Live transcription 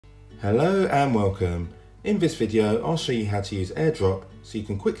Hello and welcome. In this video I'll show you how to use AirDrop so you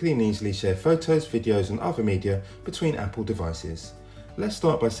can quickly and easily share photos, videos and other media between Apple devices. Let's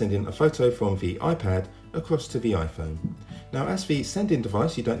start by sending a photo from the iPad across to the iPhone. Now as the sending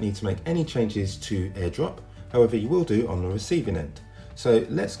device you don't need to make any changes to AirDrop, however you will do on the receiving end. So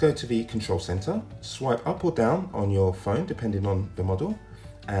let's go to the control center, swipe up or down on your phone depending on the model,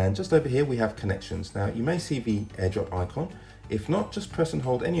 and just over here we have connections. Now you may see the AirDrop icon. If not, just press and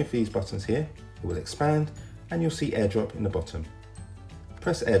hold any of these buttons here, it will expand and you'll see AirDrop in the bottom.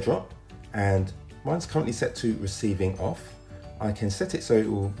 Press AirDrop and mine's currently set to receiving off. I can set it so it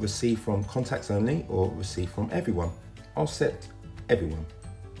will receive from contacts only or receive from everyone. I'll set everyone.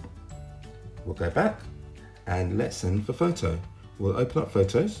 We'll go back and let's send the photo. We'll open up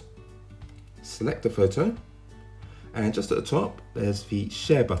photos, select the photo, and just at the top there's the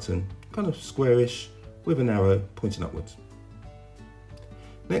share button, kind of squarish with an arrow pointing upwards.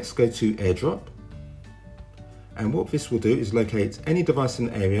 Next, go to AirDrop, and what this will do is locate any device in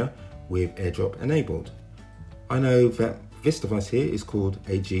the area with AirDrop enabled. I know that this device here is called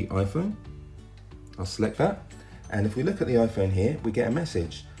AG iPhone. I'll select that, and if we look at the iPhone here, we get a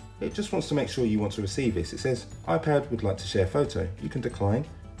message. It just wants to make sure you want to receive this. It says, iPad would like to share photo. You can decline.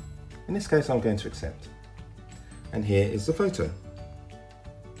 In this case, I'm going to accept. And here is the photo.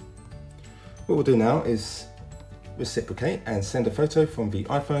 What we'll do now is reciprocate and send a photo from the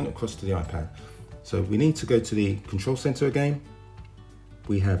iPhone across to the iPad. So we need to go to the control center again.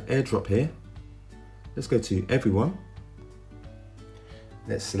 We have AirDrop here. Let's go to everyone.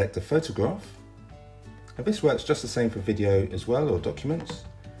 Let's select a photograph. And this works just the same for video as well, or documents.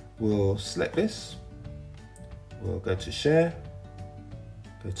 We'll select this. We'll go to share,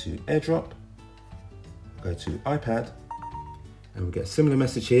 go to AirDrop, go to iPad, and we'll get a similar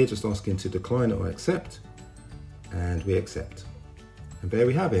message here just asking to decline or accept. And we accept. And there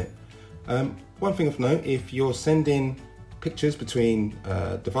we have it. One thing of note, if you're sending pictures between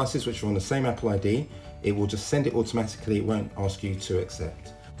devices which are on the same Apple ID, it will just send it automatically, it won't ask you to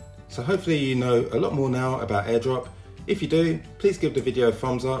accept. So hopefully you know a lot more now about AirDrop. If you do, please give the video a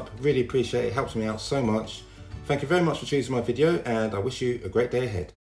thumbs up, really appreciate it, it helps me out so much. Thank you very much for choosing my video and I wish you a great day ahead.